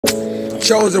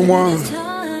Chosen one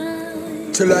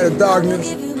to light the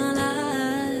darkness.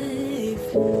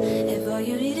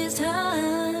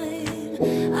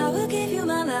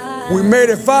 We made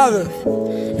it, Father,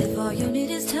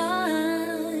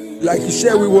 like you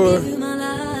said we would.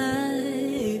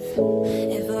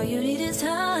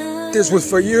 This was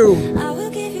for you.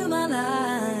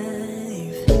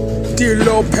 Dear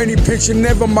Lord, penny pincher,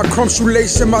 never my crumb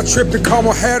shoelace and my tripping.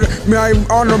 Karma had me, I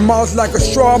honor mouths like a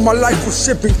straw, my life was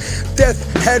sipping. Death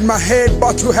had my head,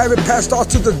 about to have it passed off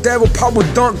to the devil. Power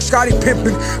dunk, Scotty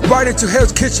pimping, right into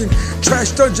Hell's Kitchen. Trash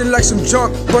dungeon like some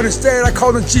junk, but instead I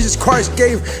called him Jesus Christ,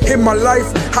 gave him my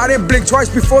life. I didn't blink twice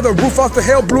before the roof off the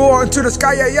hell blew onto the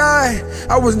sky,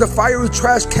 I was in the fiery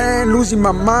trash can, losing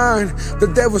my mind. The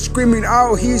devil screaming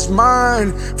out, he's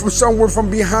mine. From somewhere from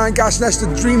behind, God snatched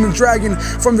the dreaming dragon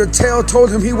from the tail.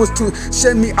 Told him he was to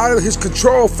send me out of his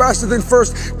control. Faster than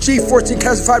first G14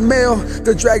 classified mail,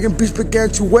 the dragon beast began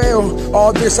to wail.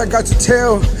 All this I got to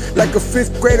tell, like a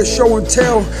fifth grader show and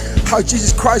tell, how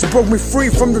Jesus Christ broke me free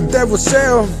from the devil's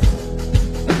cell.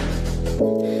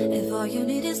 If all you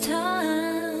need is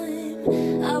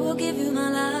time, I will give you my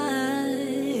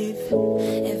life.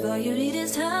 If all you need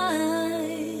is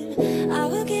time, I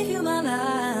will give you my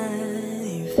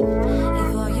life.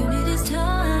 If all you need is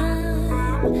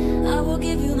time, I will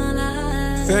give you my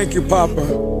life. Thank you, Papa,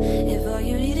 if all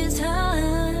you need is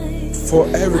time, for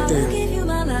everything. I will give you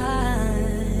my life.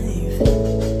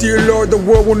 Dear Lord, the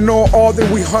world will know all that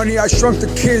we honey. I shrunk the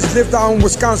kids, lived out in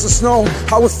Wisconsin snow.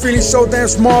 I was feeling so damn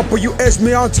small, but you asked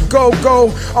me on to go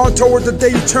on toward the day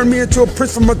you turned me into a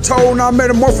prince from a toe. Now I'm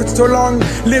metamorphosed to a long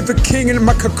live a king in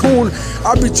my cocoon.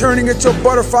 I'll be turning into a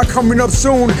butterfly coming up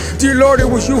soon. Dear Lord, it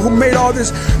was you who made all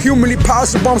this humanly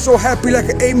possible. I'm so happy, like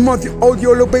an 8-month-old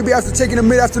YOLO baby after taking a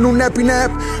mid-afternoon nappy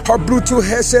nap. Her Bluetooth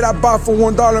headset I bought for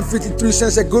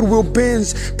 $1.53 at Goodwill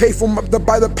Bins. Paid for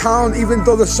by the pound, even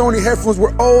though the Sony headphones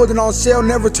were old and on sale,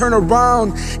 never turn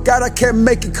around. God, I can't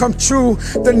make it come true,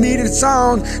 the needed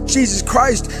sound. Jesus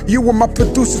Christ, you were my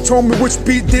producer, told me which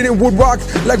beat didn't would rock,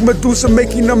 like Medusa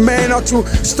making a man out to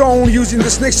stone, using the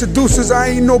snake seducers. I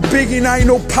ain't no Biggie and I ain't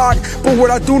no Pac, but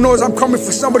what I do know is I'm coming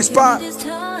for somebody's spot. I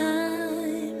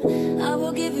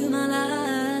will give you my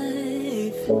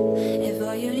life. If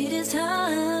all you need is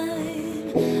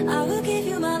time, I will give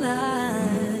you my life.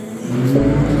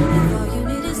 If all you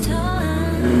need is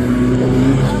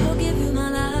time, I will give you my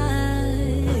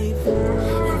life.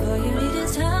 If all you need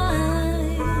is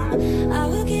time, I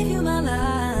will give you my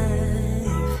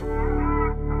life.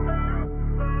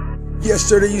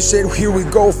 Yesterday you said, here we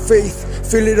go, faith,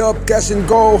 fill it up, gas and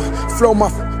go, flow my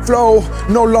flow,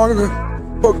 no longer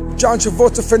but John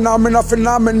Travolta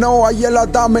phenomenal, I yell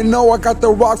out domino, I got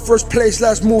the rock, first place,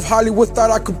 last move, Hollywood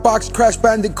thought I could box, Crash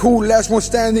Bandicoot, last one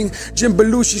standing, Jim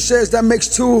Belushi says that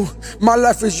makes two, my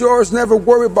life is yours, never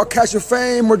worry about cash or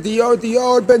fame, or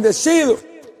Dior, bendecido.